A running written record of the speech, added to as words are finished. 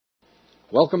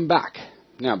Welcome back.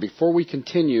 Now, before we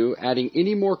continue adding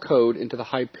any more code into the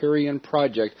Hyperion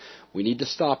project, we need to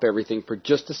stop everything for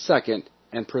just a second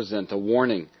and present a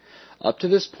warning. Up to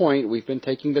this point, we've been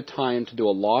taking the time to do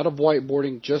a lot of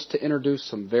whiteboarding just to introduce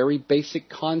some very basic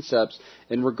concepts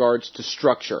in regards to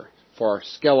structure for our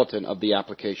skeleton of the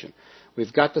application.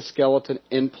 We've got the skeleton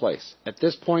in place. At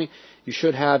this point, you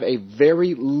should have a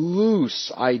very loose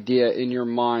idea in your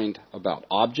mind about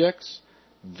objects,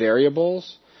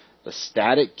 variables, the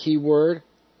static keyword,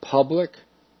 public,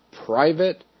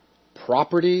 private,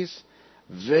 properties,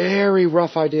 very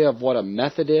rough idea of what a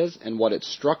method is and what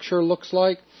its structure looks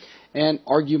like, and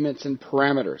arguments and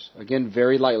parameters. Again,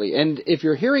 very lightly. And if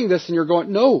you're hearing this and you're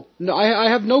going, no,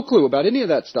 I have no clue about any of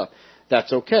that stuff,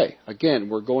 that's okay. Again,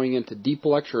 we're going into deep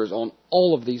lectures on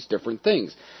all of these different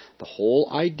things. The whole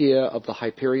idea of the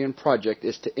Hyperion project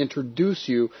is to introduce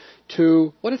you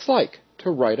to what it's like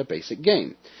to write a basic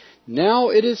game. Now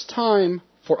it is time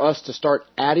for us to start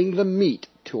adding the meat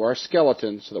to our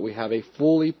skeleton so that we have a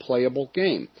fully playable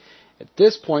game. At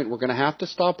this point, we're going to have to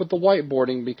stop with the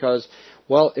whiteboarding because,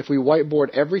 well, if we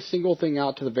whiteboard every single thing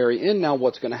out to the very end, now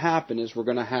what's going to happen is we're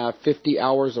going to have 50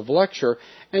 hours of lecture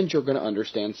and you're going to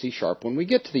understand C# when we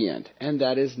get to the end. And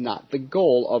that is not the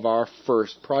goal of our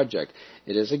first project.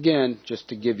 It is, again, just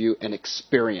to give you an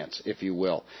experience, if you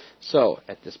will. So,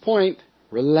 at this point,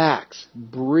 relax,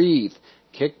 breathe,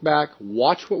 kick back,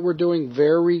 watch what we're doing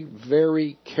very,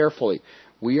 very carefully.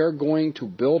 We are going to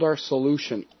build our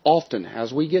solution often.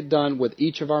 As we get done with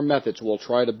each of our methods, we'll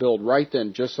try to build right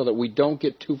then just so that we don't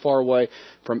get too far away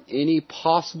from any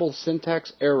possible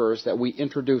syntax errors that we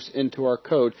introduce into our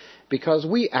code because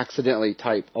we accidentally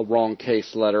type a wrong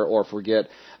case letter or forget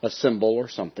a symbol or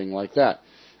something like that.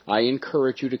 I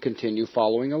encourage you to continue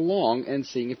following along and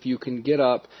seeing if you can get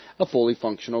up a fully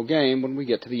functional game when we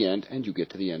get to the end, and you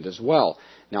get to the end as well.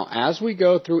 Now, as we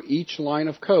go through each line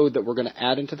of code that we're going to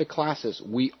add into the classes,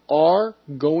 we are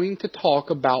going to talk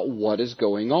about what is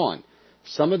going on.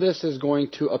 Some of this is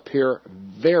going to appear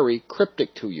very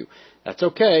cryptic to you. That's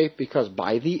okay, because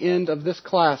by the end of this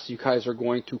class, you guys are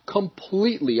going to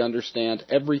completely understand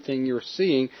everything you're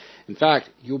seeing. In fact,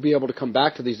 you'll be able to come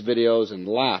back to these videos and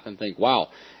laugh and think, wow,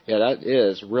 yeah, that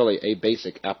is really a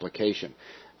basic application.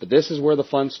 But this is where the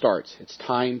fun starts. It's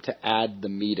time to add the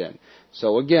meat in.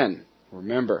 So again,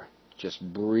 remember, just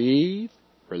breathe,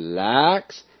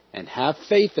 relax, and have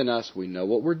faith in us. We know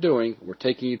what we're doing. We're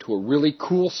taking you to a really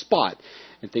cool spot.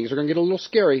 And things are going to get a little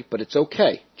scary, but it's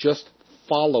okay. Just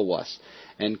follow us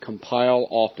and compile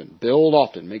often. Build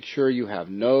often. Make sure you have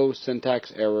no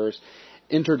syntax errors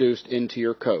introduced into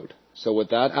your code. So with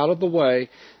that out of the way,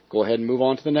 go ahead and move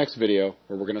on to the next video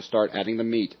where we're going to start adding the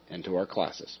meat into our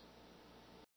classes.